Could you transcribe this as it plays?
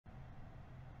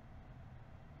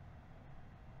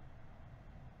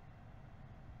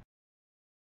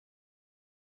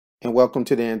And welcome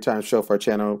to the End Time Show for our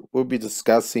channel. We'll be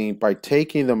discussing, by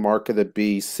taking the mark of the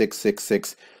beast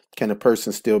 666, can a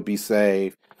person still be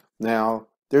saved? Now,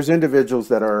 there's individuals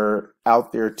that are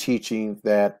out there teaching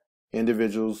that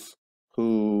individuals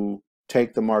who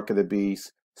take the mark of the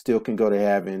beast still can go to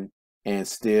heaven and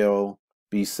still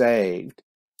be saved.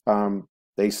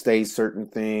 They state certain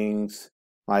things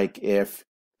like, if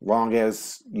long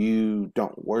as you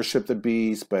don't worship the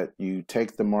beast, but you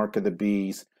take the mark of the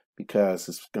beast, because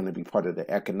it's going to be part of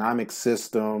the economic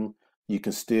system, you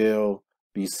can still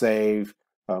be saved.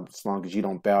 As long as you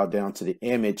don't bow down to the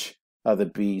image of the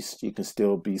beast, you can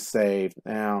still be saved.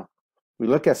 Now, we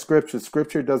look at scripture.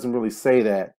 Scripture doesn't really say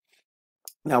that.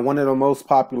 Now, one of the most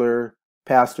popular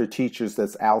pastor teachers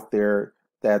that's out there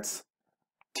that's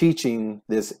teaching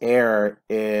this error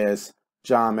is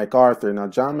John MacArthur. Now,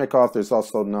 John MacArthur is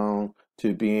also known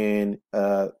to being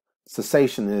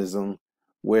cessationism,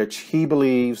 which he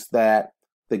believes that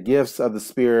the gifts of the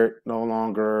Spirit no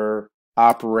longer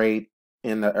operate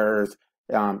in the earth.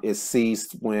 It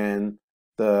ceased when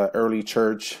the early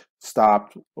church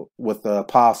stopped with the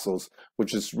apostles,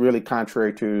 which is really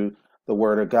contrary to the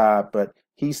Word of God. But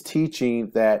he's teaching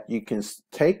that you can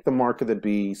take the mark of the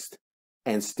beast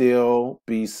and still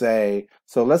be saved.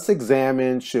 So let's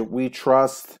examine, should we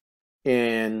trust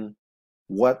in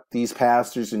what these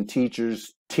pastors and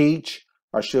teachers teach,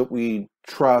 or should we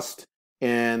trust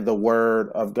in the Word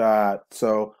of God?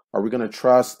 So are we going to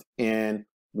trust in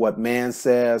what man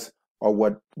says or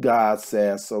what God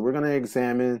says? So we're going to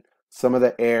examine some of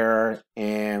the error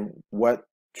and what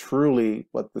the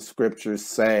scriptures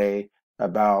say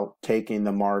about taking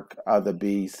the mark of the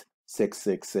beast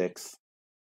 666.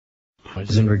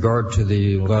 Is in regard to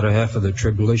the latter half of the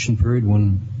tribulation period,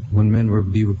 when men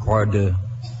would be required to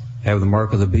have the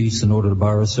mark of the beast in order to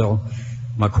buy or sell.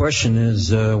 My question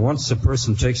is, once a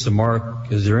person takes the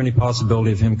mark, is there any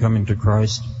possibility of him coming to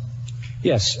Christ?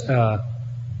 Yes.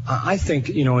 I think,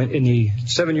 in the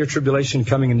 7-year tribulation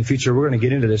coming in the future, we're going to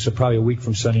get into this probably a week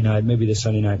from Sunday night, maybe this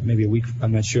Sunday night, maybe a week,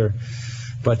 I'm not sure.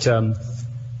 But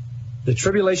the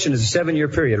tribulation is a 7-year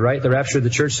period, right? The rapture of the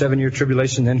church, 7-year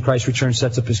tribulation, then Christ returns,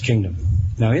 sets up his kingdom.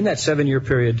 Now, in that 7-year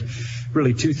period,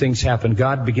 really two things happen.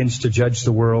 God begins to judge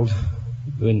the world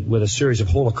with a series of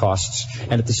holocausts,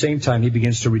 and at the same time, he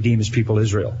begins to redeem his people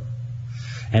Israel.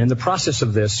 And in the process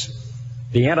of this,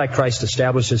 the Antichrist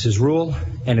establishes his rule,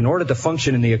 and in order to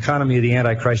function in the economy of the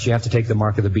Antichrist, you have to take the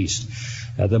mark of the beast.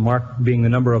 The mark being the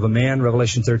number of a man,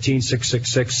 Revelation 13,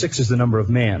 666. 6 is the number of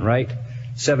man, right?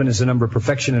 7 is the number of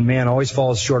perfection, and man always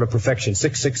falls short of perfection.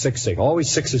 6.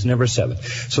 Always 6 is never 7.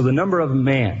 So the number of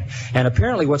man. And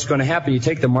apparently what's going to happen, you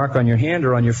take the mark on your hand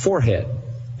or on your forehead.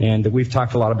 And we've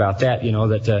talked a lot about that,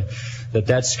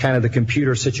 that's kind of the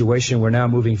computer situation. We're now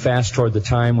moving fast toward the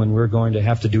time when we're going to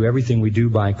have to do everything we do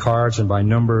by cards and by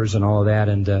numbers and all of that.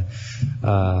 And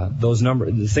those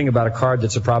numbers, the thing about a card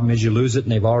that's a problem is you lose it,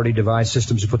 and they've already devised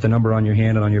systems to put the number on your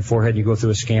hand and on your forehead, and you go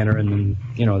through a scanner, and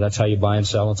that's how you buy and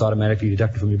sell. It's automatically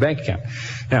deducted from your bank account.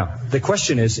 Now, the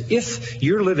question is, if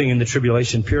you're living in the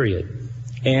tribulation period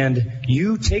and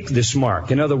you take this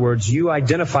mark, in other words, you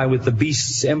identify with the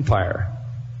beast's empire,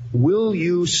 will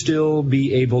you still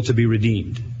be able to be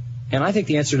redeemed? And I think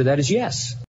the answer to that is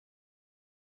yes.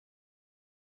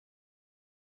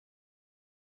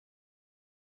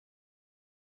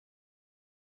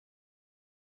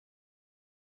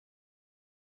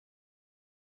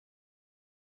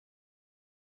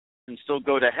 And still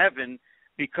go to heaven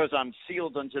because I'm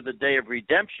sealed unto the day of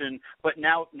redemption. But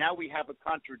now we have a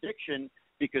contradiction,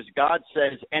 because God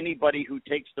says anybody who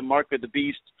takes the mark of the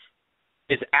beast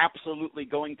is absolutely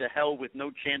going to hell with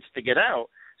no chance to get out.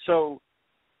 So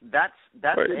that's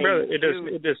brother,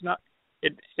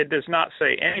 it does not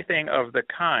say anything of the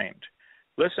kind.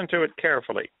 Listen to it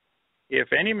carefully. If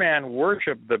any man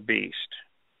worship the beast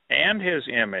and his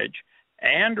image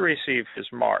and receive his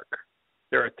mark,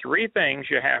 there are 3 things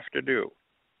you have to do.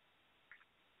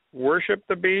 Worship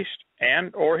the beast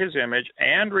and or his image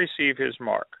and receive his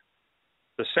mark.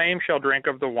 The same shall drink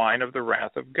of the wine of the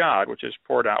wrath of God, which is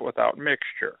poured out without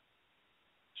mixture.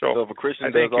 So if a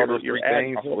Christian does all those 3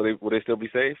 things, will they still be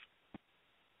saved?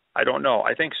 I don't know.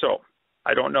 I think so.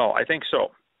 I don't know. I think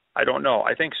so. I don't know.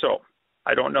 I think so.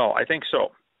 I don't know. I think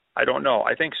so. I don't know.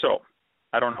 I think so.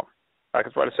 I don't know.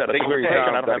 That's what I said. I think we're taking.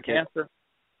 I don't have an answer.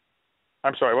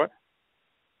 I'm sorry, what?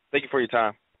 Thank you for your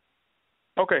time.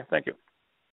 Okay, thank you.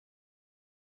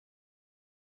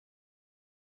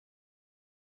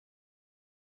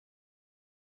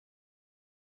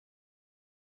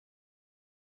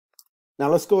 Now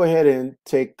let's go ahead and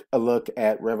take a look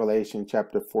at Revelation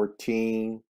chapter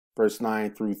 14, verse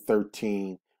 9 through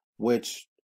 13, which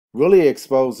really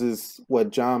exposes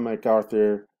what John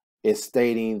MacArthur is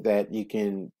stating, that you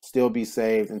can still be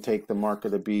saved and take the mark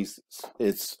of the beast.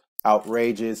 It's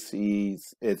outrageous.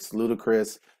 It's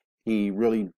ludicrous. He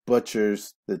really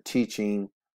butchers the teaching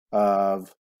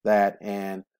of that,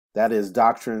 and that is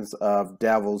doctrines of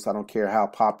devils. I don't care how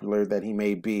popular that he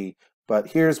may be, but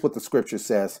here's what the scripture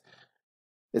says.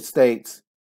 It states,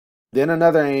 "Then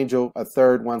another angel, a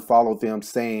third one, followed them,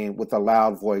 saying with a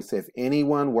loud voice, if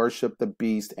anyone worship the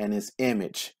beast and his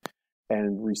image,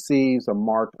 and receives a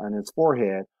mark on his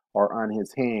forehead or on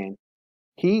his hand,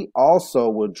 he also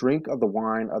will drink of the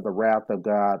wine of the wrath of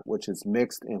God, which is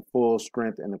mixed in full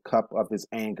strength in the cup of his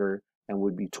anger, and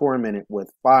would be tormented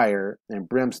with fire and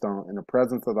brimstone in the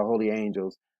presence of the holy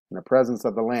angels, in the presence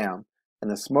of the Lamb. And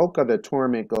the smoke of the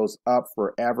torment goes up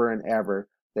forever and ever.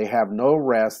 They have no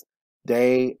rest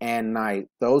day and night,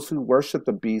 those who worship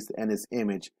the beast and his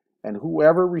image, and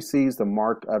whoever receives the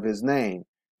mark of his name.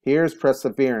 Here's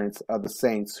perseverance of the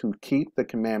saints who keep the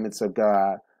commandments of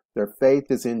God. Their faith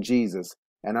is in Jesus.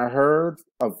 And I heard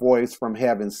a voice from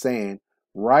heaven saying,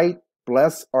 Write,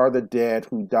 blessed are the dead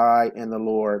who die in the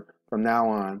Lord from now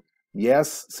on.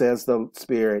 Yes, says the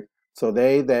Spirit, so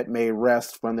they that may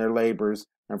rest from their labors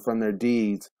and from their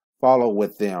deeds follow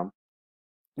with them."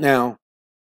 Now,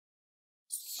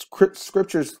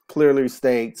 scriptures clearly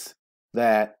states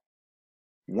that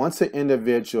once an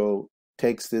individual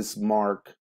takes this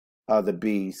mark of the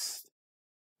beast,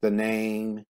 the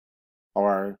name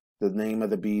or the name of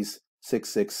the beast,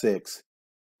 666,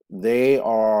 they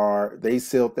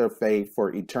sealed their fate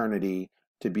for eternity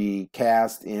to be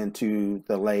cast into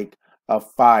the lake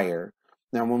of fire.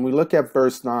 Now, when we look at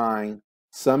verse 9,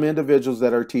 some individuals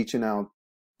that are teaching out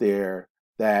there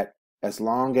that as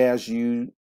long as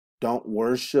you don't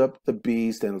worship the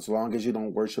beast and as long as you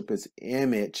don't worship his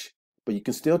image, but you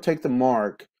can still take the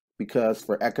mark, because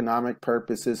for economic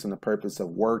purposes and the purpose of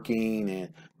working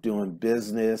and doing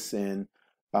business and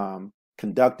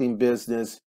conducting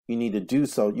business, you need to do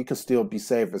so. You can still be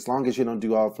saved as long as you don't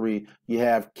do all three. You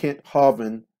have Kent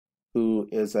Hovind, who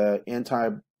is an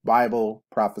anti-Bible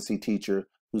prophecy teacher,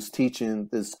 who's teaching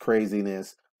this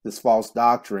craziness, this false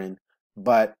doctrine.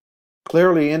 But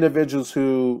clearly, individuals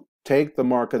who take the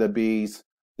mark of the beast,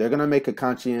 they're going to make a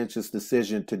conscientious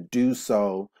decision to do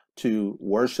so, to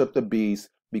worship the beast,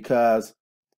 because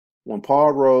when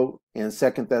Paul wrote in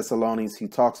 2 Thessalonians, he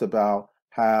talks about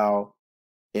how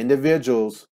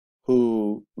individuals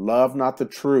who love not the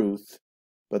truth,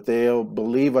 but they'll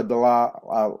believe a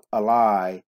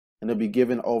lie, and they'll be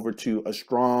given over to a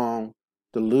strong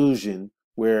delusion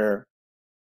where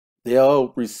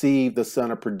they'll receive the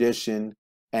son of perdition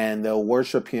and they'll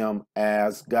worship him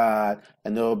as God,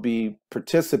 and they'll be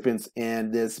participants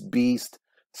in this beast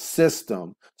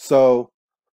system. So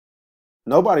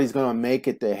nobody's going to make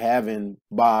it to heaven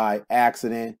by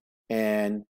accident,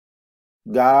 and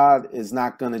God is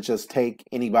not going to just take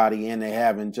anybody into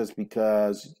heaven just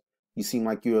because you seem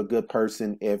like you're a good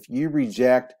person. If you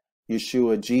reject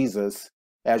Yeshua Jesus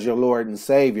as your Lord and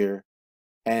Savior,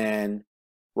 and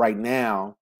right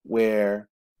now where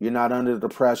you're not under the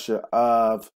pressure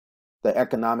of the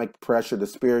economic pressure, the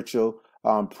spiritual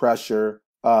pressure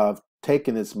of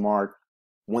taking this mark,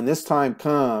 when this time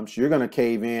comes, you're going to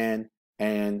cave in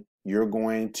and you're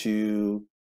going to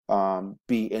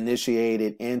be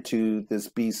initiated into this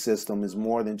beast system. Is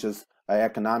more than just an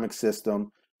economic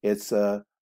system. It's a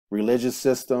religious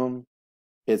system,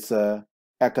 it's a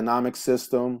economic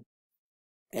system,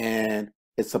 and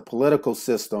it's a political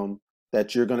system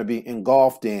that you're going to be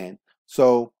engulfed in.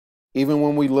 So even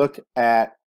when we look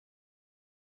at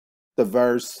the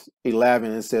verse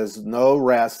 11, it says no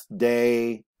rest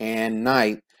day and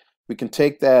night. We can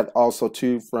take that also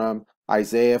too from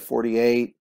Isaiah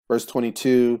 48 verse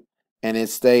 22, and it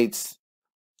states,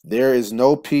 there is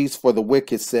no peace for the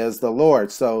wicked, says the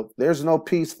Lord. So there's no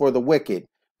peace for the wicked.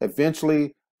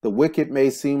 Eventually, the wicked may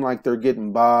seem like they're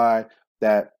getting by,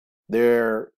 that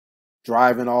they're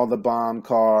driving all the bomb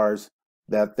cars,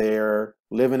 that they're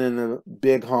living in the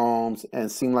big homes and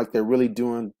seem like they're really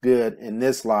doing good in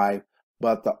this life.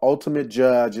 But the ultimate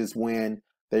judge is when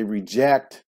they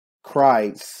reject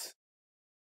Christ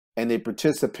and they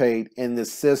participate in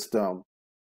this system.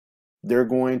 They're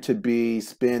going to be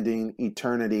spending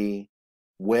eternity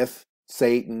with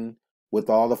Satan, with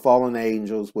all the fallen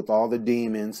angels, with all the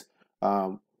demons,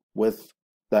 with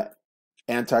the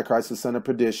Antichrist, the son of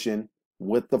perdition,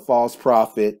 with the false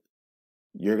prophet.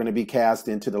 You're going to be cast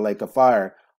into the lake of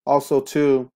fire. Also,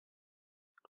 too,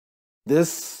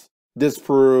 this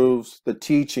disproves the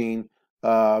teaching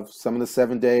of some of the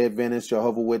Seventh-day Adventists,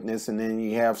 Jehovah's Witness, and then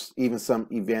you have even some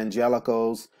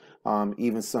evangelicals,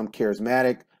 even some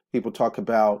charismatic people talk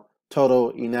about total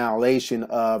annihilation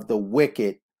of the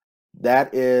wicked.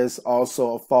 That is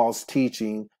also a false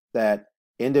teaching, that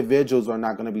individuals are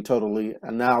not going to be totally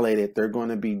annihilated. They're going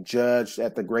to be judged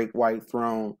at the great white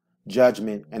throne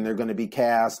judgment, and they're going to be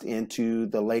cast into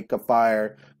the lake of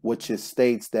fire, which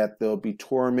states that there'll be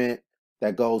torment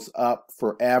that goes up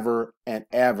forever and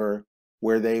ever,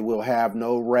 where they will have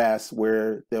no rest,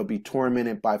 where they'll be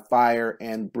tormented by fire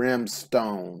and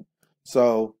brimstone.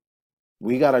 So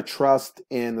we got to trust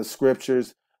in the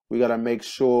scriptures. We got to make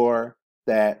sure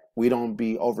that we don't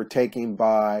be overtaken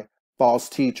by false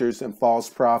teachers and false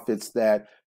prophets that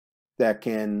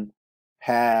can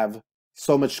have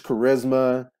so much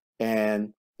charisma,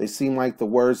 and they seem like the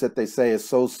words that they say is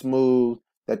so smooth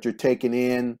that you're taken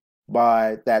in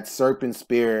by that serpent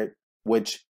spirit,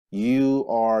 which you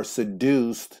are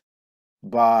seduced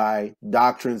by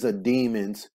doctrines of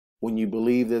demons when you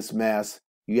believe this mess.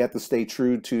 You have to stay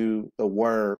true to the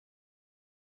word.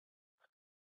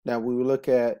 Now we will look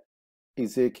at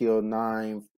Ezekiel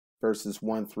 9 verses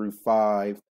 1 through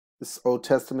 5. This Old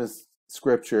Testament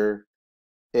scripture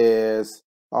is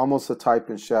almost a type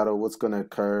and shadow of what's going to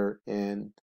occur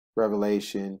in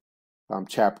Revelation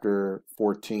chapter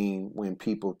 14, when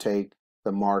people take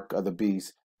the mark of the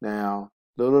beast. Now,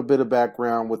 a little bit of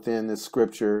background within this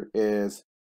scripture is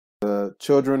the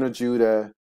children of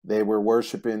Judah, they were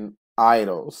worshiping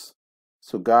idols.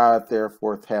 So God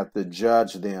therefore had to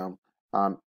judge them.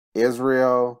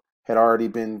 Israel had already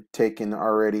been taken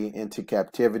into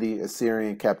captivity,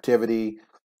 Assyrian captivity,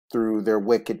 through their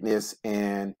wickedness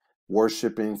and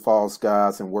worshiping false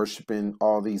gods and worshiping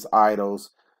all these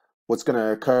idols. What's going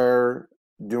to occur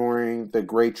during the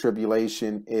Great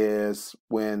Tribulation is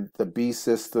when the beast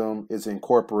system is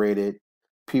incorporated,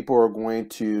 people are going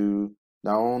to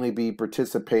not only be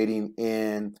participating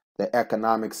in the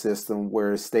economic system,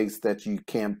 where it states that you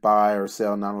can't buy or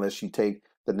sell not unless you take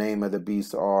the name of the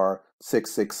beast, or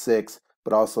 666,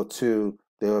 but also too,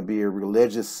 there will be a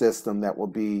religious system that will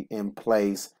be in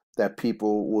place, that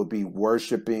people will be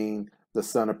worshiping the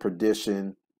son of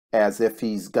perdition as if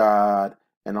he's God.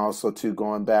 And also too,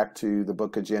 going back to the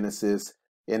book of Genesis,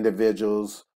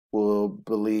 individuals will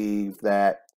believe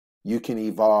that you can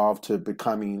evolve to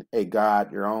becoming a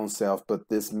god your own self, but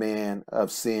this man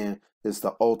of sin is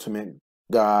the ultimate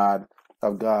God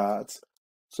of gods.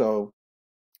 So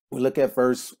we look at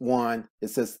verse 1. It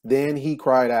says, "Then he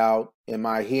cried out in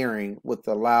my hearing with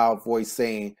a loud voice,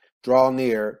 saying, Draw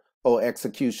near, O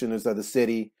executioners of the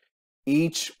city,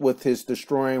 each with his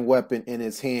destroying weapon in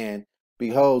his hand.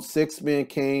 Behold, 6 men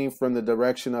came from the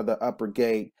direction of the upper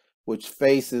gate, which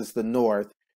faces the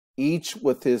north, each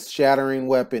with his shattering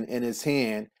weapon in his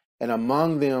hand. And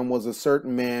among them was a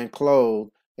certain man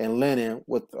clothed in linen,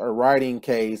 with a writing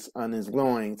case on his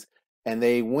loins. And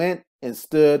they went and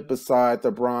stood beside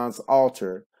the bronze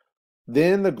altar.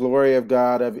 Then the glory of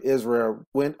God of Israel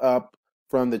went up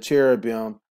from the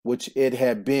cherubim which it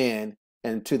had been,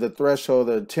 and to the threshold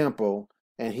of the temple.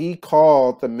 And he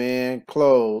called the man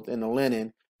clothed in the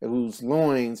linen, whose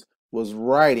loins was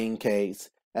writing case.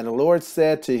 And the Lord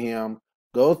said to him,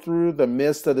 Go through the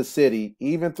midst of the city,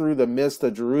 even through the midst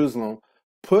of Jerusalem.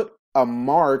 Put a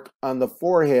mark on the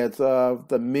foreheads of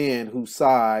the men who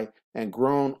sigh and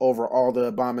groan over all the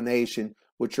abomination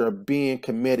which are being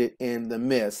committed in the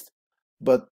midst.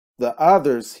 But the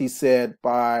others, he said,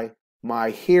 by my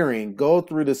hearing, go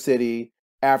through the city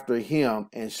after him,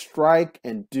 and strike,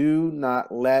 and do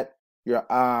not let your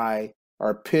eye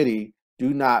or pity,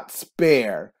 do not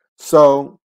spare.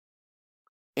 So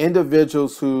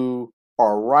individuals who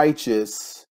are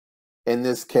righteous, in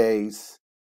this case,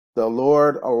 the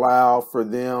Lord allowed for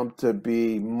them to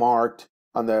be marked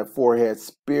on their forehead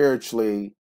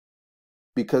spiritually,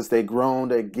 because they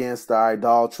groaned against the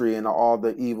idolatry and all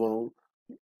the evil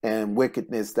and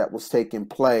wickedness that was taking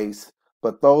place.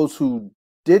 But those who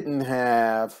didn't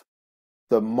have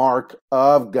the mark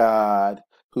of God,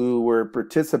 who were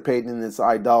participating in this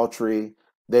idolatry,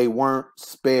 they weren't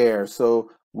spared. So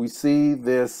we see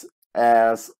this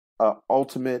as an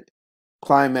ultimate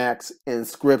climax in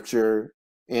Scripture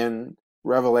in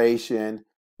Revelation,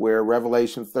 where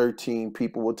Revelation 13,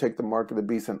 people will take the mark of the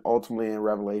beast, and ultimately in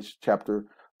Revelation chapter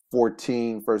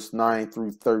 14, verse 9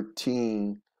 through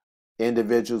 13,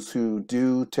 individuals who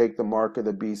do take the mark of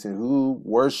the beast and who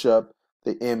worship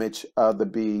the image of the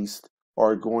beast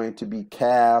are going to be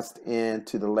cast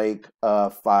into the lake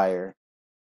of fire.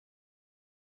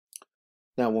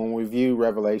 Now, when we view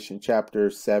Revelation chapter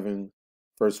 7,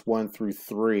 verse 1 through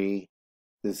 3,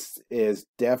 this is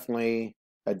definitely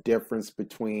a difference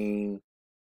between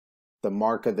the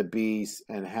mark of the beast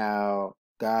and how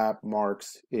God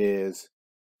marks his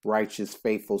righteous,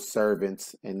 faithful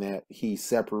servants, and that he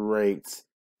separates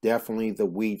definitely the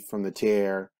wheat from the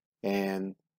tare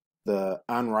and the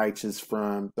unrighteous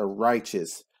from the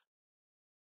righteous.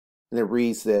 And it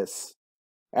reads this: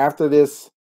 After this,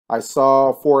 I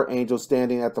saw 4 angels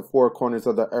standing at the 4 corners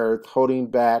of the earth, holding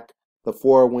back the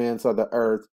 4 winds of the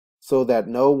earth, so that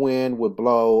no wind would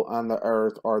blow on the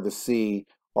earth or the sea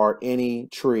or any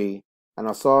tree. And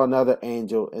I saw another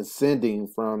angel ascending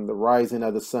from the rising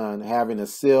of the sun, having a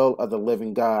seal of the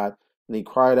living God. And he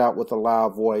cried out with a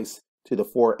loud voice to the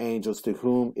 4 angels to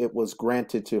whom it was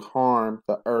granted to harm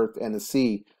the earth and the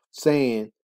sea,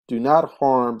 saying, Do not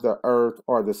harm the earth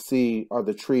or the sea or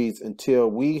the trees until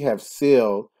we have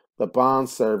sealed the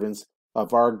bondservants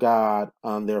of our God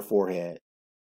on their forehead.